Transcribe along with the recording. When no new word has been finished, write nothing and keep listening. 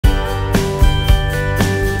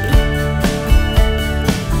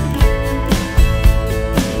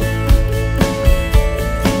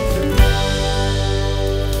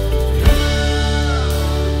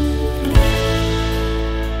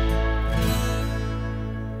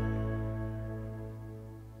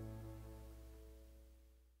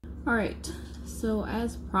All right, so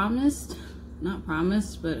as promised, not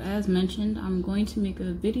promised, but as mentioned, I'm going to make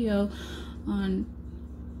a video on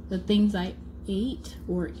the things I ate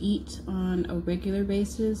or eat on a regular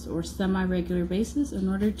basis or semi-regular basis in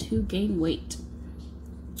order to gain weight.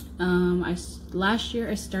 Last year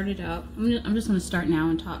I started out, I'm just gonna start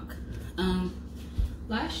now and talk.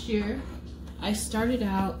 Last year I started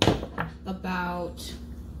out about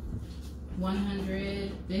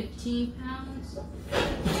 115 pounds,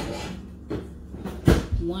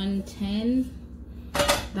 110.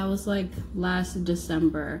 That was like last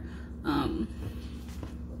December.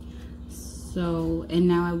 So, and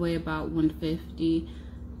now I weigh about 150.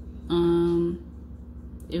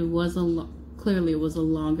 It was clearly it was a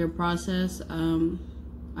longer process.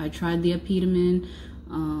 I tried the Apetamin.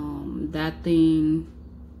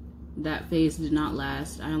 That phase did not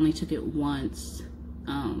last. I only took it once.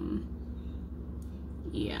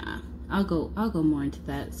 Yeah, I'll go more into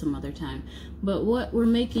that some other time. But what we're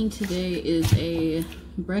making today is a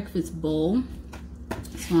breakfast bowl.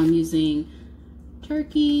 So I'm using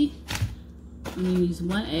turkey. I'm gonna use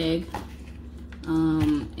 1 egg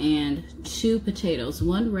and 2 potatoes,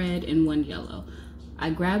 1 red and 1 yellow. I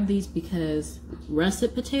grabbed these because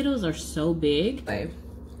russet potatoes are so big.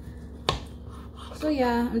 So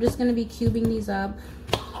yeah, I'm just gonna be cubing these up.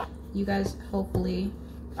 You guys hopefully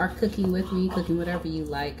are cooking with me, cooking whatever you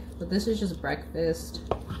like, but this is just breakfast.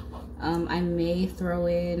 I may throw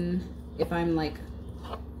in, if I'm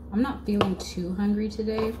not feeling too hungry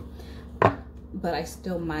today, but I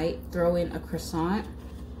still might throw in a croissant.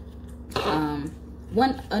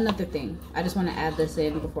 Another thing, I just want to add this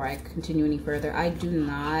in before I continue any further. I do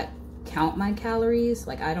not count my calories.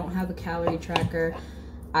 Like, I don't have a calorie tracker.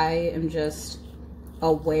 I am just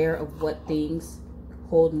aware of what things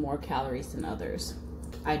hold more calories than others.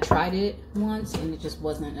 I tried it once and it just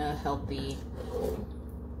wasn't a healthy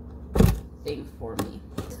thing for me.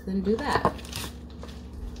 Then do that.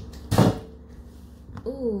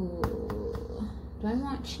 Ooh, do I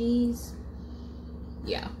want cheese?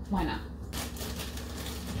 Yeah, why not?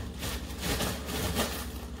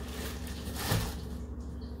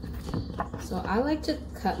 So I like to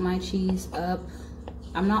cut my cheese up.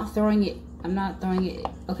 I'm not throwing it.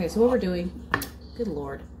 Okay, so what we're doing, good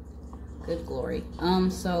Lord, good glory.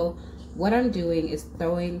 So what I'm doing is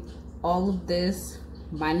throwing all of this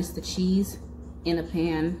minus the cheese in a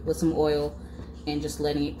pan with some oil and just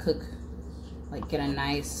letting it cook, like get a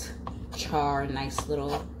nice char, nice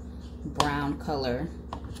little brown color.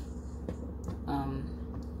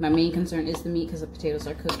 My main concern is the meat because the potatoes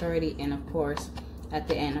are cooked already, and of course at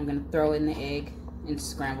the end I'm gonna throw in the egg and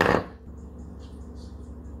scramble it.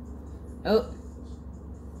 Oh,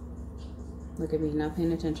 look at me not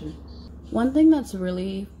paying attention. One thing that's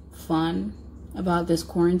really fun about this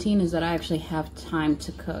quarantine is that I actually have time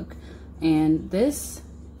to cook, and this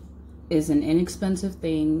is an inexpensive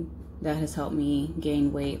thing that has helped me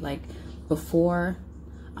gain weight. Like, before,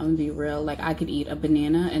 I'm gonna be real, like I could eat a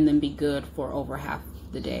banana and then be good for over half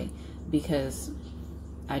the day because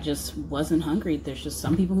I just wasn't hungry. There's just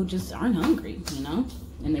some people who just aren't hungry, you know,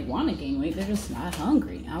 and they want to gain weight, they're just not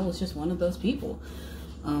hungry. I was just one of those people.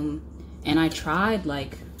 And I tried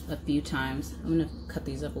like a few times. I'm gonna cut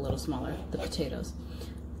these up a little smaller, the potatoes.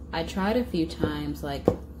 I tried a few times, like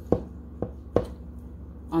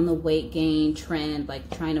on the weight gain trend, like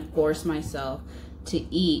trying to force myself to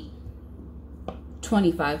eat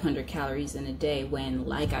 2,500 calories in a day when,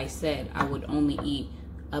 like I said, I would only eat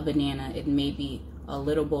a banana and maybe a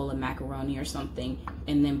little bowl of macaroni or something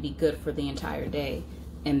and then be good for the entire day.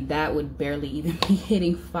 And that would barely even be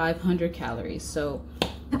hitting 500 calories. So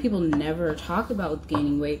what people never talk about with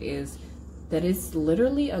gaining weight is that it's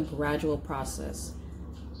literally a gradual process.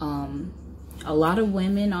 A lot of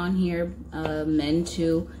women on here, men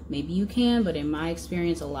too, maybe you can, but in my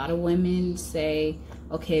experience, a lot of women say,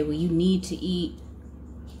 okay, well, you need to eat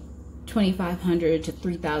 2,500 to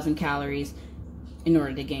 3,000 calories in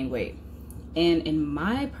order to gain weight. And in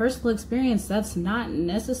my personal experience, that's not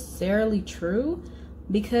necessarily true,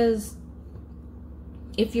 because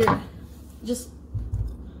if you're just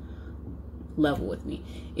level with me,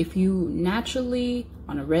 if you naturally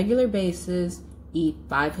on a regular basis eat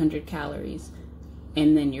 500 calories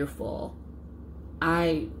and then you're full,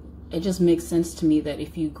 it just makes sense to me that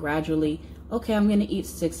if you gradually, okay, I'm gonna eat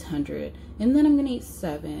 600 and then I'm gonna eat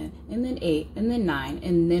 7 and then 8 and then 9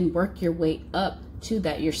 and then work your way up to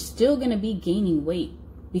that, you're still gonna be gaining weight,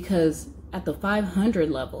 because at the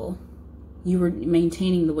 500 level you were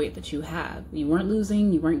maintaining the weight that you have. You weren't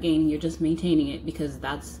losing, you weren't gaining, you're just maintaining it, because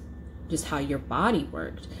that's just how your body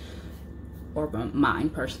worked, or mine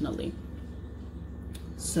personally.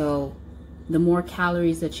 So the more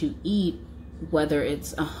calories that you eat, whether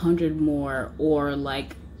it's 100 more or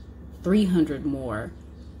like 300 more,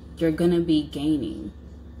 you're gonna be gaining.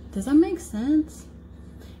 Does that make sense?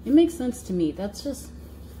 It makes sense to me. That's just,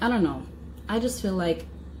 I don't know. I just feel like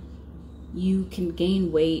you can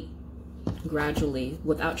gain weight gradually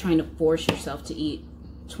without trying to force yourself to eat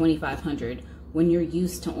 2,500 when you're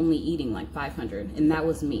used to only eating like 500. And that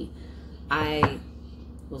was me. I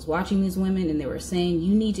was watching these women and they were saying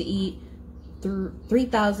you need to eat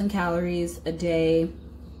 3,000 calories a day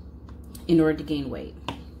in order to gain weight.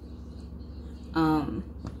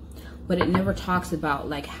 But it never talks about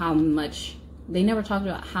like how much, they never talked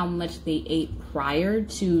about how much they ate prior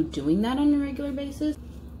to doing that on a regular basis.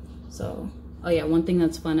 So, oh yeah, one thing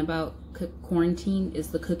that's fun about quarantine is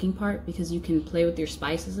the cooking part, because you can play with your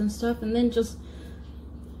spices and stuff, and then just,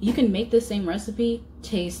 you can make the same recipe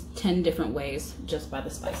taste 10 different ways just by the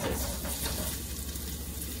spices.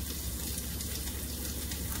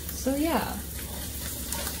 So yeah,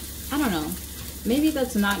 I don't know. Maybe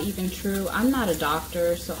that's not even true. I'm not a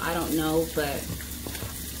doctor, so I don't know, but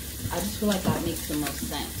I just feel like that makes the most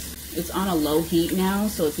sense. It's on a low heat now,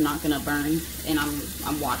 so it's not gonna burn, and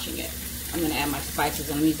I'm watching it. I'm gonna add my spices,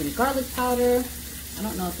 and I'm using garlic powder. I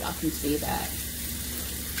don't know if y'all can see that.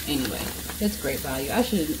 Anyway, it's great value. I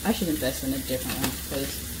should invest in a different one, because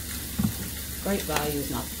great value is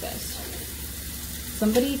not the best.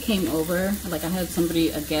 Somebody came over, like I had somebody,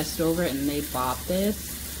 a guest over, and they bought this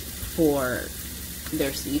for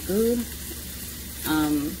their seafood.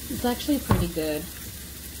 It's actually pretty good.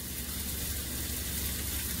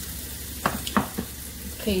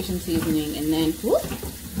 Cajun seasoning, and then whoop,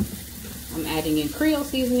 I'm adding in Creole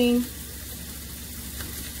seasoning,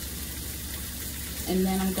 and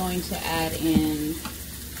then I'm going to add in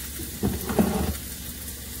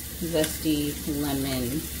zesty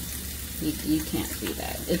lemon. You can't see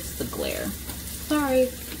that, it's the glare. Sorry,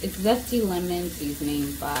 it's zesty lemon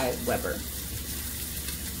seasoning by Weber.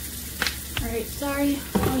 Alright, sorry,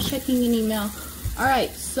 I was checking an email.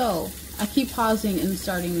 Alright, so I keep pausing and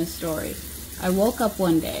starting this story. I woke up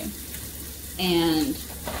one day and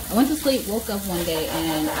I went to sleep, woke up one day,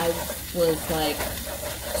 and I was like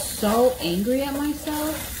so angry at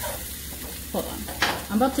myself. Hold on.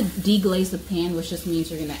 I'm about to deglaze the pan, which just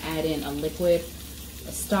means you're going to add in a liquid,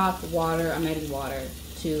 a stock, water. I'm adding water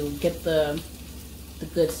to get the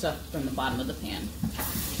good stuff from the bottom of the pan.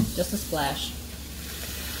 Just a splash.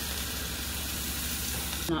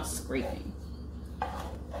 Not scraping.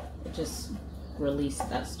 It just released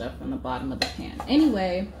that stuff from the bottom of the pan.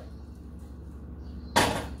 Anyway,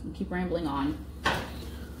 I'll keep rambling on.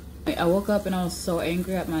 I woke up and I was so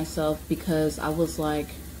angry at myself because I was like,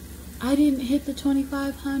 I didn't hit the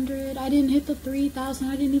 2,500. I didn't hit the 3,000.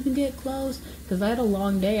 I didn't even get close because I had a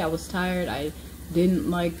long day. I was tired. I didn't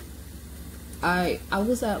like. I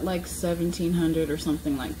was at like 1,700 or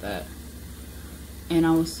something like that, and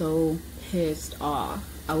I was so pissed off.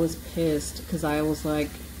 I was pissed because I was like,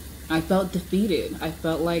 I felt defeated. I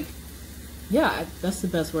felt like, yeah, that's the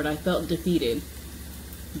best word. I felt defeated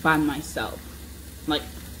by myself. Like,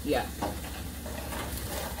 yeah.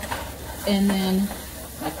 And then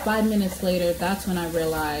like 5 minutes later, that's when I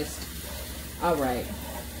realized, all right,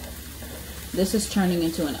 this is turning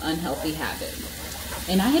into an unhealthy habit.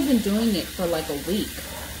 And I had been doing it for like a week.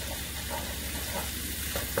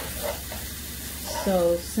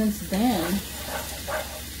 So since then,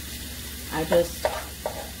 I just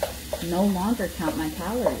no longer count my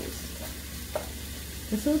calories.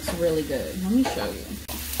 This looks really good. Let me show you.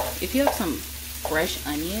 If you have some fresh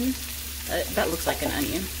onion, that looks like an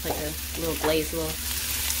onion, like a little glazed little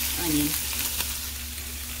onion.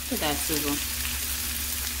 Look at that sizzle.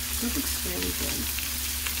 This looks really good.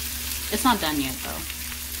 It's not done yet though.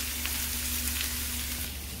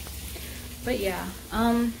 But yeah,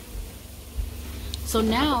 so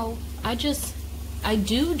now I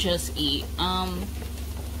do just eat,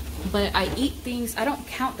 but I eat things, I don't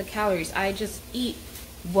count the calories, I just eat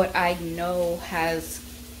what I know has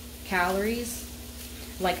calories.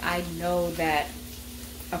 Like I know that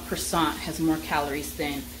a croissant has more calories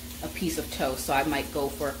than a piece of toast, so I might go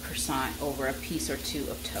for a croissant over a piece or two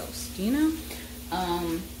of toast, you know?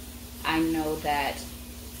 I know that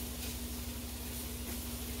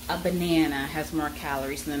a banana has more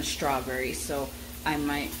calories than a strawberry, so I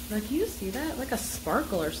might, like, you see that? Like a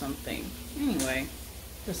sparkle or something. Anyway,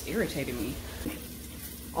 just irritated me.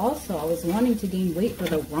 Also, I was wanting to gain weight for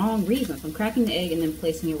the wrong reasons. I'm cracking the egg and then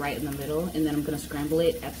placing it right in the middle, and then I'm going to scramble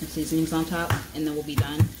it, add some seasonings on top, and then we'll be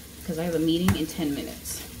done, because I have a meeting in 10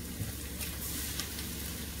 minutes.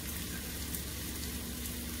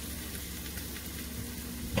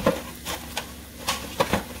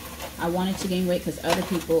 I wanted to gain weight because other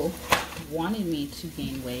people wanted me to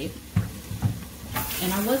gain weight,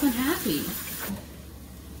 and I wasn't happy.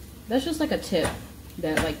 That's just like a tip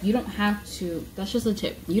that, like, you don't have to, that's just a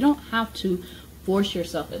tip. You don't have to force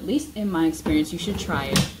yourself, at least in my experience. You should try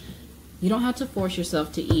it. You don't have to force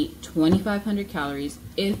yourself to eat 2,500 calories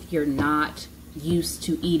if you're not used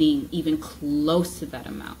to eating even close to that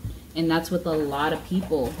amount. And that's with a lot of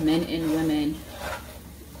people, men and women,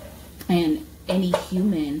 and any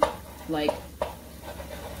human. Like,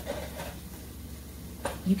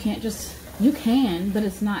 you can't just, you can, but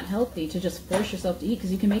it's not healthy to just force yourself to eat,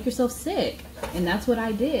 because you can make yourself sick. And that's what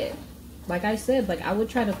I did. Like I said, like, I would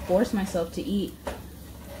try to force myself to eat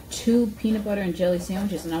 2 peanut butter and jelly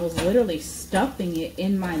sandwiches, and I was literally stuffing it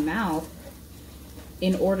in my mouth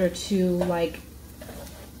in order to, like,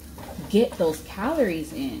 get those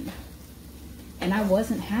calories in. And I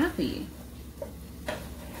wasn't happy.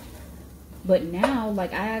 But now,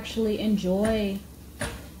 like, I actually enjoy,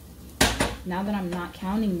 now that I'm not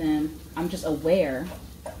counting them, I'm just aware,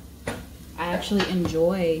 I actually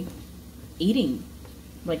enjoy eating.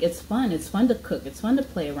 Like, it's fun. It's fun to cook. It's fun to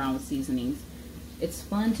play around with seasonings. It's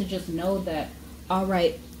fun to just know that, all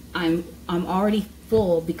right, I'm already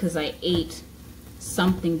full because I ate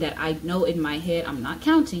something that I know in my head, I'm not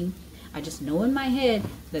counting, I just know in my head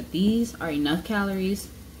that these are enough calories,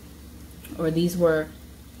 or these were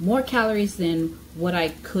more calories than what I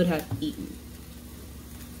could have eaten.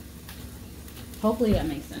 Hopefully that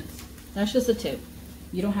makes sense. That's just a tip.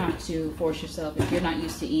 You don't have to force yourself. If you're not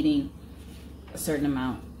used to eating a certain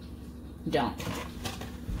amount, don't.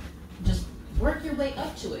 Just work your way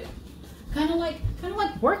up to it. Kind of like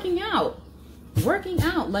working out.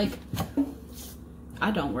 Like, I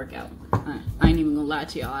don't work out. I ain't even gonna lie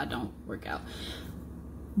to y'all, I don't work out.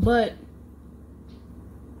 But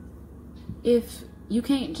if you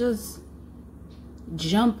can't just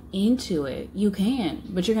jump into it, you can,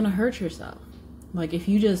 but you're gonna hurt yourself. Like, if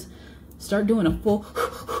you just start doing a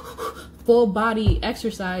full body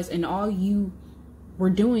exercise and all you were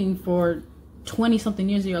doing for 20 something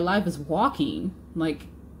years of your life is walking, like,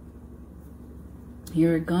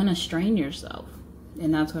 you're gonna strain yourself.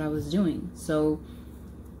 And that's what I was doing. So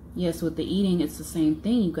yes, with the eating, it's the same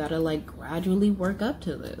thing. You gotta, like, gradually work up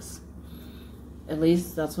to this. At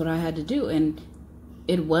least that's what I had to do. And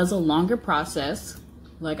it was a longer process.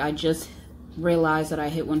 Like, I just realized that I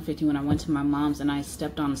hit 150 when I went to my mom's and I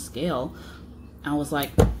stepped on a scale. I was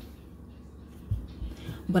like,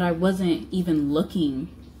 but I wasn't even looking.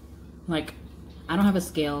 Like, I don't have a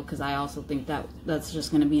scale because I also think that that's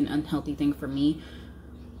just going to be an unhealthy thing for me.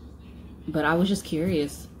 But I was just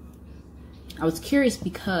curious. I was curious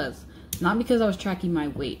because, not because I was tracking my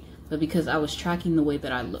weight, but because I was tracking the way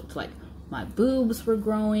that I looked. Like, my boobs were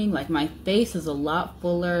growing, like, my face is a lot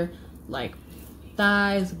fuller, like,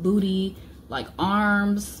 thighs, booty, like,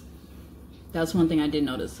 arms. That's one thing I did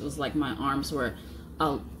notice. It was like my arms were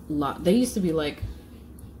a lot. They used to be like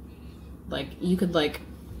you could like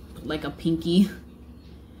a pinky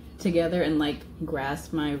together and, like,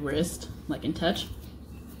 grasp my wrist, like, and touch.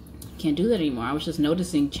 Can't do that anymore. I was just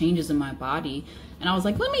noticing changes in my body, and I was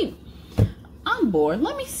like, I'm bored,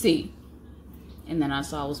 let me see. And then I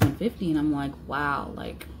saw it was 150, and I'm like, wow,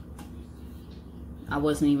 like, I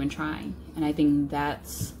wasn't even trying. And I think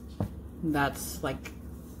that's like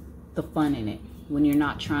the fun in it, when you're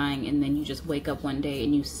not trying, and then you just wake up one day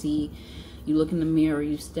and you look in the mirror,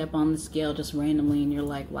 you step on the scale just randomly, and you're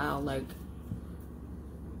like, wow, like,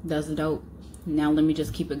 that's dope. Now let me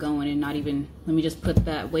just keep it going, and let me just put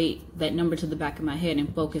that weight, that number, to the back of my head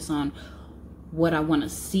and focus on what I want to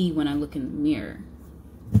see when I look in the mirror.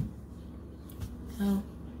 So,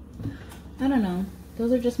 I don't know.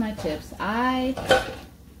 Those are just my tips.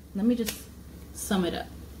 Let me just sum it up,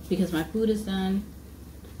 because my food is done.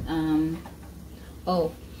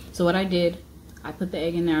 So what I did, I put the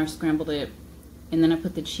egg in there, I scrambled it, and then I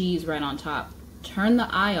put the cheese right on top. Turn the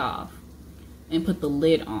eye off and put the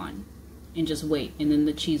lid on and just wait, and then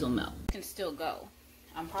the cheese will melt. It can still go.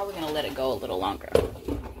 I'm probably gonna let it go a little longer.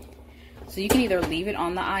 So you can either leave it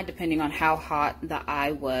on the eye depending on how hot the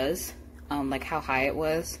eye was, like how high it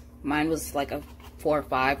was. Mine was like a 4 or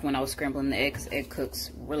 5 when I was scrambling the eggs. It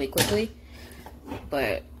cooks really quickly,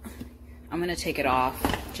 but I'm gonna take it off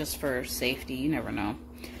just for safety. You never know.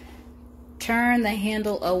 Turn the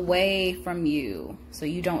handle away from you so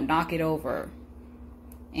you don't knock it over,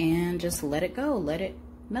 and just let it go, let it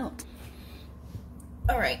melt.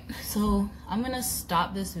 All right, so I'm gonna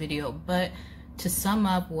stop this video, but to sum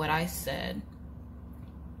up what I said,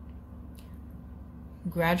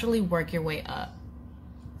 gradually work your way up.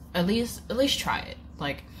 At least try it.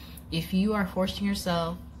 Like, if you are forcing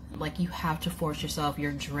yourself, like you have to force yourself.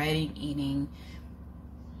 You're dreading eating.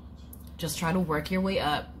 Just try to work your way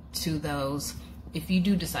up to those. If you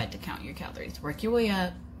do decide to count your calories, work your way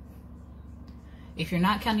up. If you're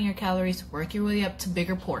not counting your calories, work your way up to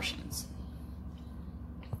bigger portions.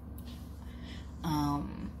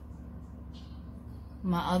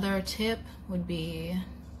 My other tip would be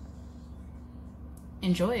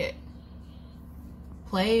enjoy it.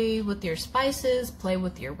 Play with your spices, play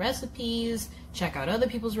with your recipes, check out other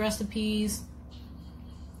people's recipes.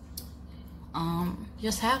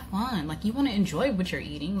 Just have fun. Like, you want to enjoy what you're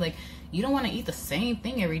eating. Like, you don't want to eat the same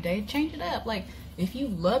thing every day. Change it up. Like, if you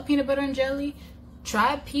love peanut butter and jelly,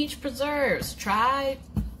 try peach preserves. Try,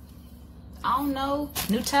 I don't know,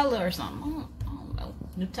 Nutella or something. I don't know.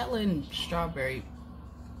 Nutella and strawberry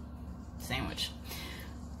sandwich.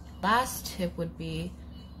 Last tip would be,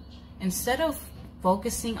 instead of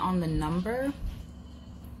focusing on the number,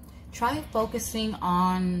 try focusing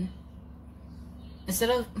on,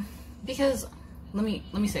 because let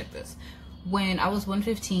me say this. When I was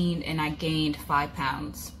 115 and I gained 5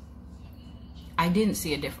 pounds, I didn't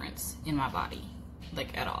see a difference in my body,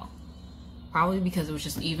 like, at all. Probably because it was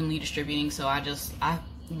just evenly distributing, so I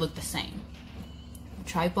looked the same.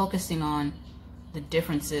 Try focusing on the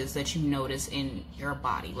differences that you notice in your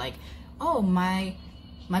body. Like, oh, my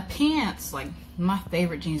pants, like my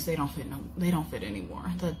favorite jeans, they don't fit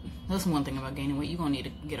anymore. That's one thing about gaining weight. You're gonna need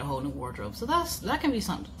to get a whole new wardrobe. So that can be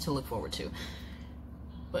something to look forward to.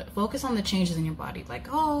 But focus on the changes in your body. Like,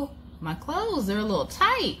 oh, my clothes, they're a little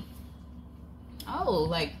tight. Oh,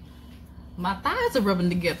 like my thighs are rubbing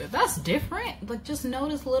together. That's different. Like, just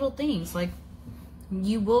notice little things. Like,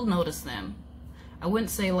 you will notice them. I wouldn't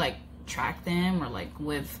say like track them or like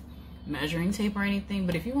with measuring tape or anything,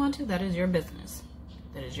 but if you want to, that is your business.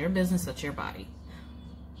 That is your business. That's your body.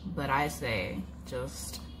 But I say,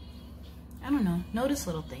 just, I don't know, notice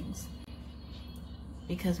little things.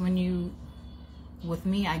 Because with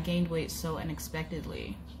me, I gained weight so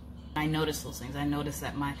unexpectedly. I noticed those things. I noticed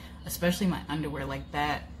that especially my underwear, like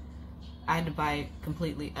that, I had to buy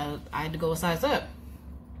completely, I had to go a size up.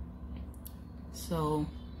 So,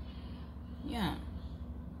 yeah,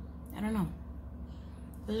 I don't know.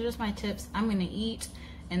 Those are just my tips. I'm gonna eat,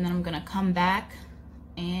 and then I'm gonna come back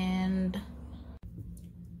and...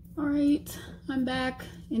 All right, I'm back,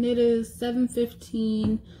 and it is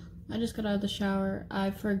 7:15. I just got out of the shower.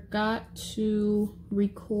 I forgot to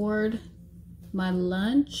record my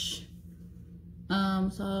lunch.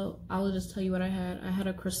 So I will just tell you what I had. I had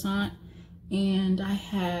a croissant, and I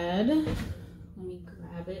had, let me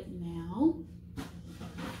grab it now.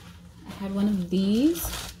 I had one of these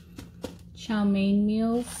chow mein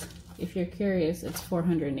meals. If you're curious, it's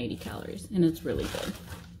 480 calories, and it's really good.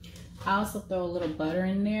 I also throw a little butter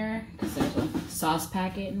in there because there's a sauce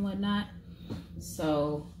packet and whatnot.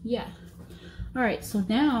 So yeah. All right, so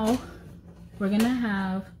now we're gonna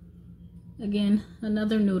have, again,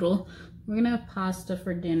 another noodle. We're gonna have pasta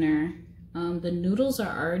for dinner. The noodles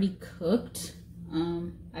are already cooked.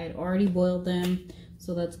 I had already boiled them,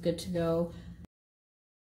 so that's good to go.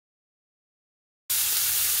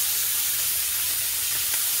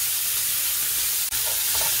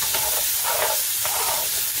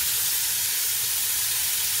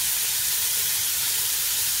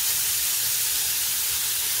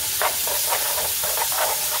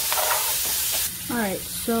 Alright,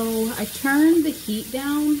 so I turned the heat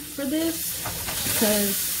down for this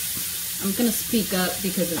because I'm gonna speak up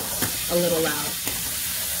because it's a little loud.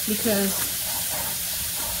 Because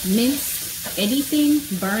minced anything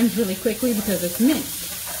burns really quickly because it's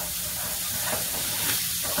minced.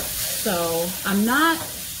 So I'm not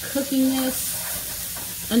cooking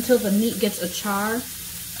this until the meat gets a char.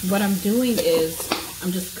 What I'm doing is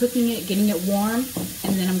I'm just cooking it, getting it warm,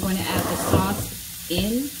 and then I'm going to add the sauce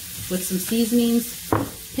in with some seasonings.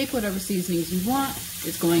 Pick whatever seasonings you want.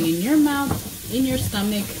 It's going in your mouth, in your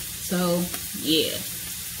stomach. So yeah.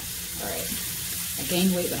 All right. I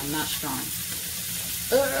gained weight, but I'm not strong.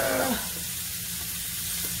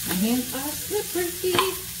 My hands are slippery.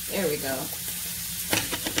 There we go.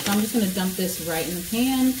 So I'm just gonna dump this right in the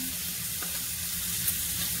pan.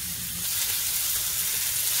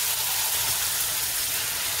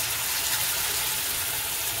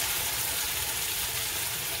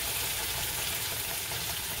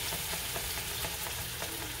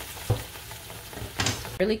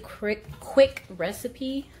 Really quick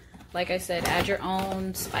recipe. Like I said, add your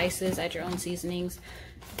own spices, add your own seasonings.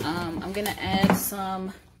 I'm gonna add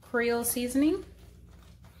some Creole seasoning,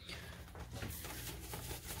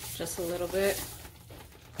 just a little bit.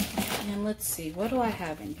 And let's see, what do I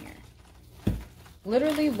have in here?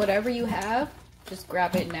 Literally whatever you have, just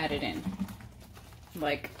grab it and add it in.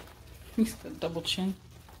 Like, He's got a double chin.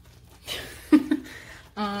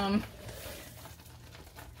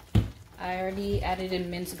 I already added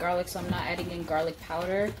in minced garlic, so I'm not adding in garlic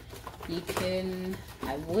powder. You can,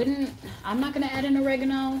 I'm not gonna add in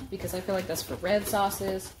oregano because I feel like that's for red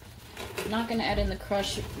sauces. I'm not gonna add in the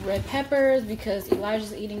crushed red peppers because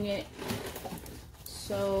Elijah's eating it.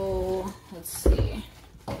 So let's see.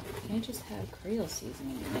 Can I just have Creole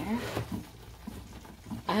seasoning in there?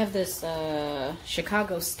 I have this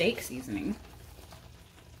Chicago steak seasoning.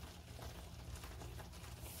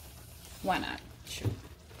 Why not? Sure.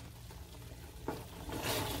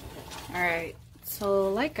 Alright,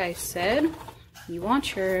 so like I said, you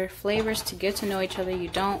want your flavors to get to know each other. You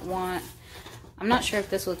don't want, I'm not sure if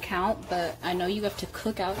this would count, but I know you have to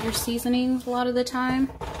cook out your seasonings a lot of the time.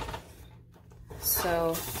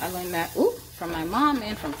 So I learned that from my mom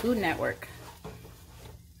and from Food Network.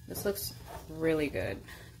 This looks really good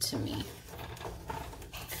to me.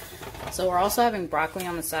 So we're also having broccoli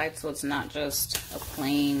on the side, so it's not just a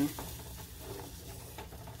plain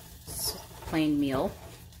meal.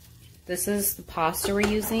 This is the pasta we're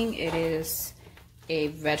using. It is a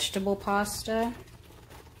vegetable pasta.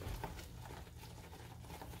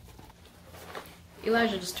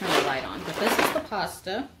 Elijah just turned the light on, but this is the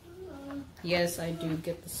pasta. Yes, I do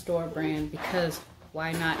get the store brand because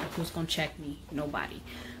why not? Who's gonna check me? Nobody.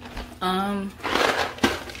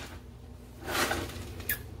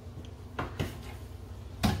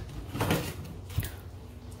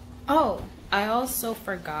 Oh, I also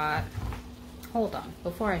forgot. Hold on,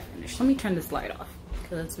 before I finish, let me turn this light off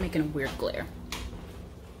because it's making a weird glare.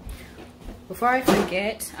 Before I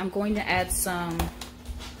forget, I'm going to add some,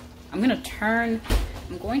 I'm going to turn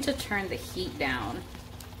the heat down.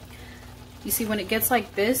 You see, when it gets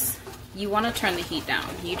like this, you want to turn the heat down.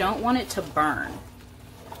 You don't want it to burn.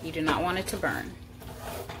 You do not want it to burn.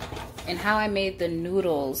 And how I made the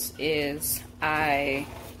noodles is I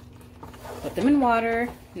put them in water.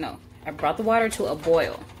 No, I brought the water to a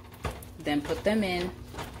boil. Then put them in.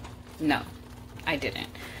 No, I didn't.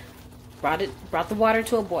 Brought the water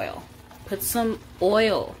to a boil. Put some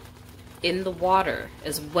oil in the water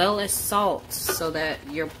as well as salt so that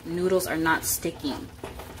your noodles are not sticking.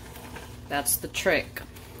 That's the trick.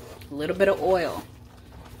 A little bit of oil.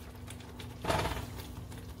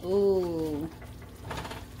 Ooh.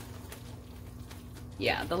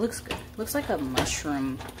 Yeah, that looks good. Looks like a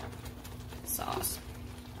mushroom sauce.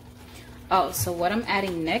 Oh, so what I'm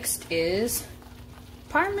adding next is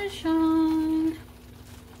Parmesan.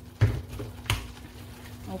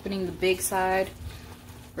 Opening the big side.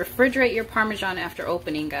 Refrigerate your Parmesan after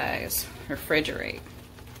opening, guys. Refrigerate.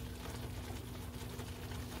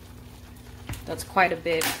 That's quite a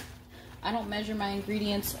bit. I don't measure my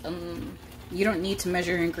ingredients. You don't need to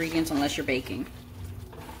measure your ingredients unless you're baking.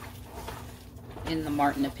 In the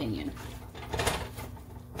Martin opinion.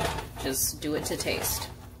 Just do it to taste.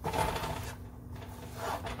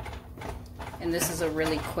 And this is a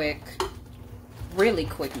really quick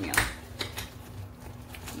meal.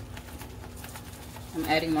 I'm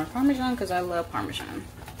adding more Parmesan because I love Parmesan.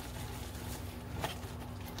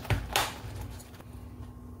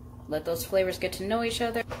 Let those flavors get to know each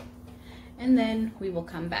other, and then we will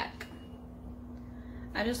come back.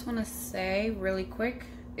 I just want to say really quick,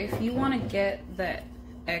 if you want to get the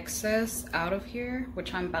excess out of here,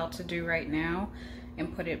 which I'm about to do right now,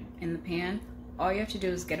 and put it in the pan, all you have to do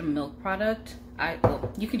is get a milk product.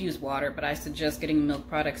 Well, you could use water, but I suggest getting a milk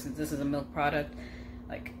product since this is a milk product,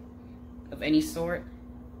 like of any sort,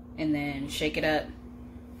 and then shake it up.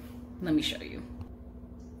 Let me show you.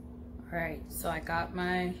 All right, so I got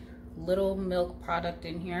my little milk product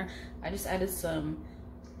in here. I just added some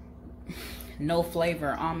no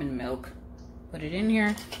flavor almond milk. Put it in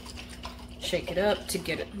here, shake it up to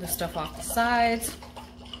get the stuff off the sides.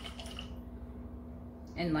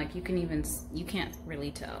 And like you can't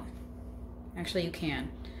really tell. Actually you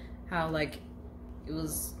can. How like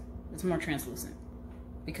it's more translucent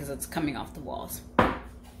because it's coming off the walls.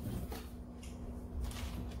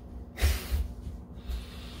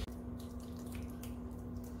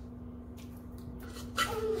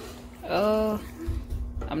 Oh,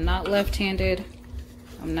 I'm not left-handed.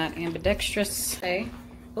 I'm not ambidextrous. Hey,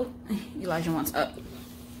 oh, Elijah wants up.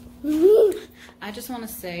 I just want to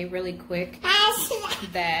say really quick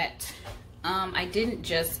that I didn't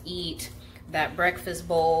just eat that breakfast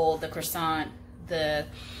bowl, the croissant, the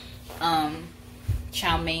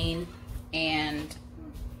chow mein, and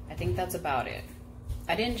I think that's about it.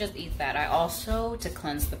 I didn't just eat that. I also, to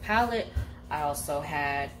cleanse the palate, I also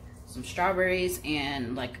had some strawberries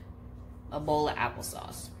and like a bowl of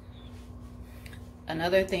applesauce.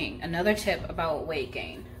 Another thing, another tip about weight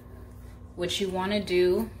gain. What you want to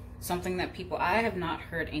do something that I have not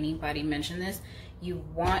heard anybody mention this. You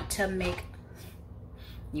want to make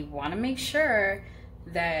sure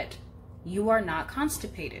that you are not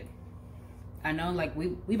constipated. I know, like,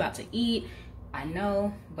 we about to eat, I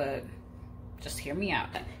know, but just hear me out.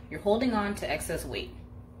 You're holding on to excess weight,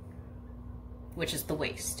 which is the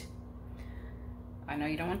waist. I know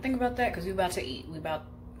you don't want to think about that because we're about to eat. We're about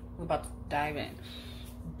to dive in.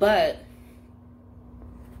 But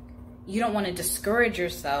you don't want to discourage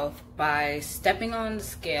yourself by stepping on the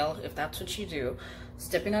scale, if that's what you do,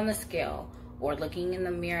 stepping on the scale or looking in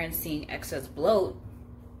the mirror and seeing excess bloat,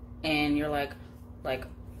 and you're like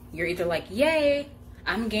you're either like, yay,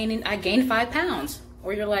 I gained 5 pounds,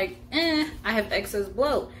 or you're like, I have excess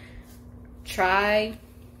bloat. Try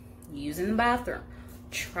using the bathroom.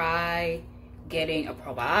 Try getting a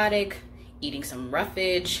probiotic, eating some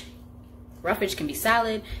roughage. Roughage can be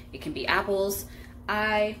salad, it can be apples.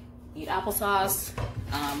 I eat applesauce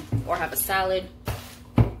or have a salad.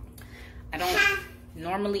 I don't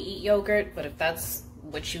normally eat yogurt, but if that's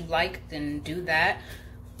what you like, then do that.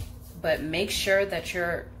 But make sure that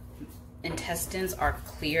your intestines are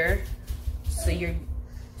clear so you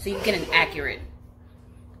get an accurate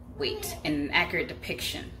weight and an accurate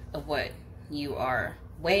depiction of what you are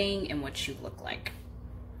weighing and what you look like.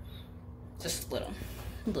 Just a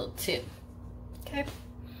little tip. Okay.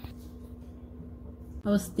 I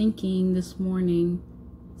was thinking this morning,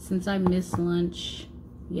 since I missed lunch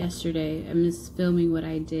yesterday, I missed filming what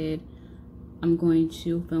I did, I'm going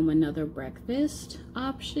to film another breakfast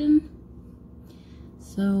option.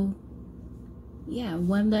 So yeah,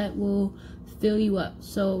 one that will fill you up.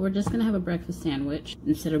 So we're just gonna have a breakfast sandwich.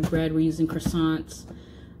 Instead of bread, we're using croissants.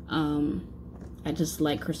 I just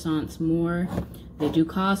like croissants more. They do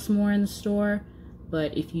cost more in the store,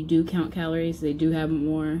 but if you do count calories, they do have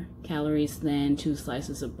more calories than 2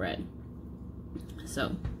 slices of bread. So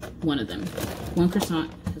one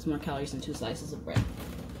croissant has more calories than 2 slices of bread.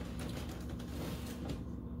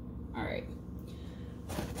 All right.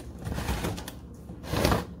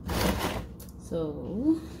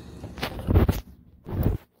 So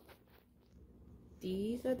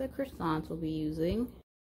these are the croissants we'll be using.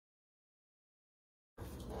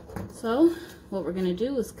 So what we're gonna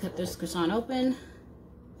do is cut this croissant open,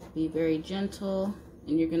 be very gentle,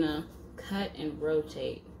 and you're gonna cut and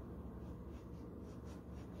rotate.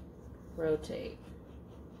 Rotate.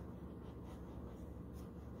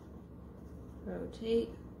 Rotate.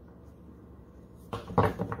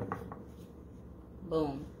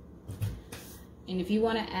 Boom. And if you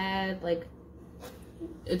want to add, like,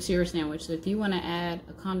 it's your sandwich, so if you want to add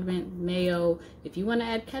a condiment, mayo, if you want to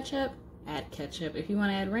add ketchup, add ketchup. If you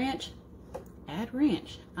want to add ranch.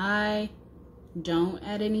 I don't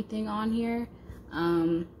add anything on here.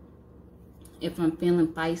 If I'm feeling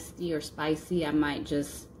feisty or spicy, I might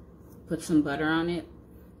just put some butter on it.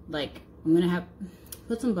 Like, I'm gonna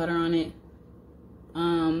put some butter on it.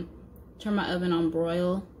 Turn my oven on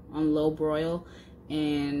low broil,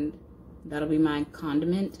 and that'll be my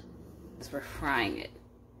condiment. So we're frying it.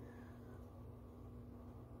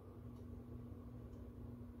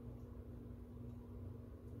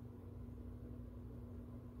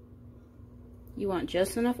 You want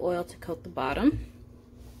just enough oil to coat the bottom.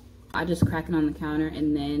 I just crack it on the counter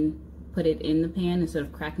and then put it in the pan instead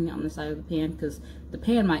of cracking it on the side of the pan, because the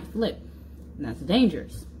pan might flip, and that's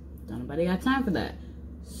dangerous. Don't nobody got time for that.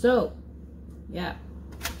 So, yeah.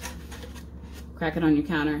 Crack it on your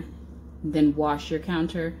counter, then wash your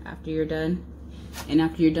counter after you're done. And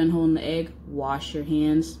after you're done holding the egg, wash your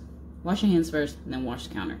hands. Wash your hands first, and then wash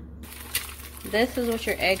the counter. This is what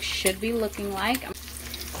your egg should be looking like.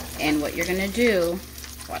 And what you're gonna do,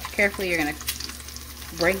 watch carefully, you're gonna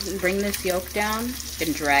bring this yolk down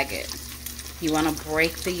and drag it. You wanna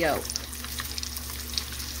break the yolk.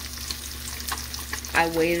 I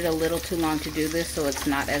waited a little too long to do this, so it's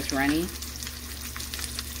not as runny.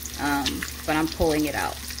 But I'm pulling it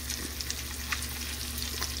out.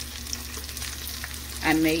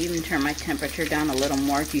 I may even turn my temperature down a little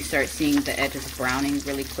more if you start seeing the edges browning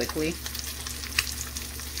really quickly.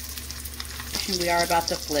 And we are about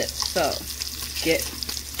to flip, so get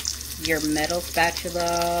your metal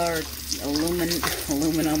spatula or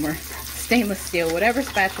aluminum or stainless steel, whatever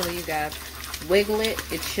spatula you got. Wiggle it.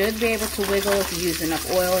 It should be able to wiggle if you use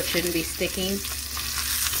enough oil. It shouldn't be sticking.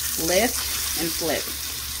 Lift and flip.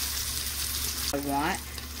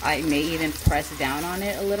 I may even press down on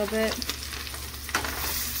it a little bit.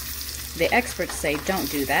 The experts say don't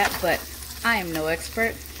do that, but I am no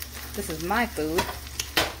expert. This is my food,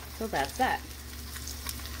 so that's that.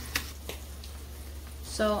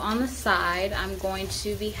 So on the side, I'm going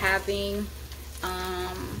to be having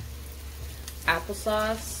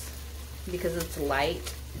applesauce because it's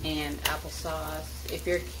light, and applesauce, if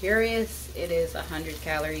you're curious, it is 100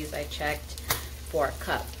 calories. I checked for a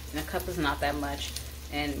cup, and a cup is not that much,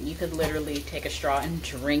 and you could literally take a straw and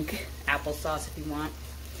drink applesauce if you want.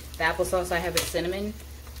 The applesauce I have is cinnamon.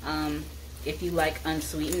 If you like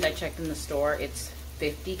unsweetened, I checked in the store, it's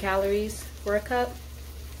 50 calories for a cup.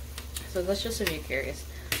 So that's just if you're curious.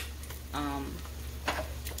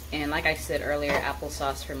 And like I said earlier,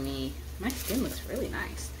 applesauce for me, my skin looks really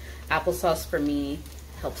nice. Applesauce for me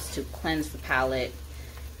helps to cleanse the palate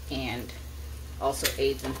and also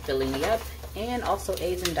aids in filling me up and also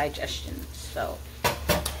aids in digestion. So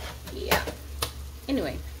yeah.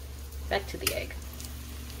 Anyway, back to the egg.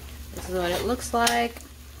 This is what it looks like.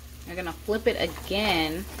 You're gonna flip it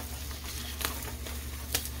again.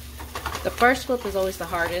 The first flip is always the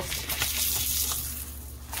hardest.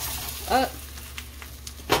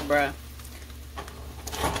 Bruh.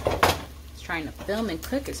 Trying to film and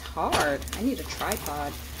cook is hard. I need a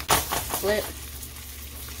tripod. Flip.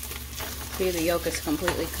 See, the yolk is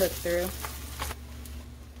completely cooked through.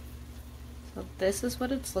 So this is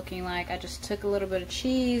what it's looking like. I just took a little bit of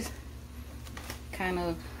cheese, kind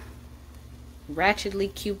of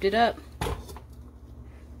ratchetly cubed it up,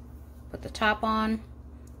 put the top on,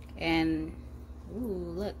 and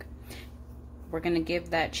ooh, look. We're gonna give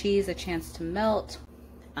that cheese a chance to melt.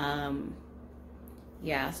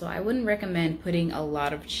 Yeah, so I wouldn't recommend putting a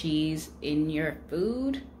lot of cheese in your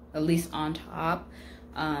food, at least on top,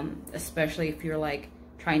 especially if you're like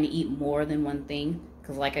trying to eat more than one thing,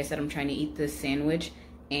 because like I said, I'm trying to eat this sandwich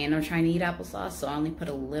and I'm trying to eat applesauce, so I only put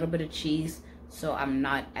a little bit of cheese, so I'm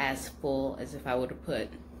not as full as if I would have put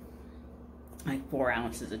like 4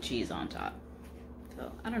 ounces of cheese on top.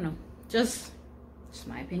 So I don't know, just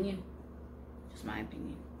my opinion. Just my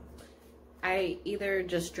opinion. I either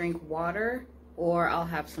just drink water or I'll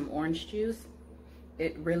have some orange juice.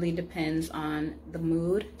 It really depends on the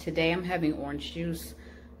mood. Today I'm having orange juice,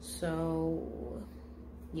 so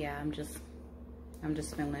yeah, I'm just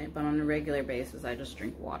feeling it. But on a regular basis, I just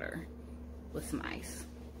drink water with some ice.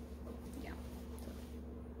 Yeah, so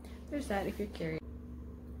there's that if you're curious.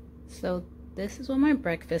 So this is what my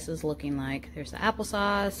breakfast is looking like. There's the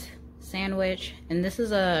applesauce, sandwich, and this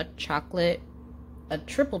is a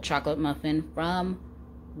triple chocolate muffin from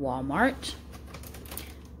Walmart.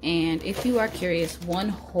 And if you are curious, one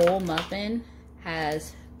whole muffin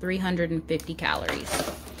has 350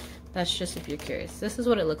 calories. That's just if you're curious. This is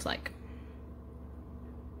what it looks like.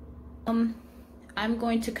 I'm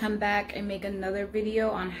going to come back and make another video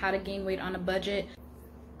on how to gain weight on a budget,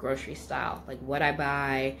 grocery style, like what I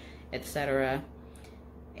buy, etc.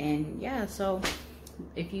 And yeah, so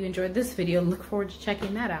if you enjoyed this video, look forward to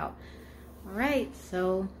checking that out. All right,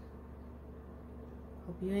 so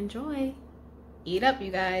hope you enjoy. Eat up,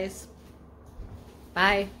 you guys.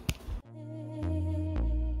 Bye.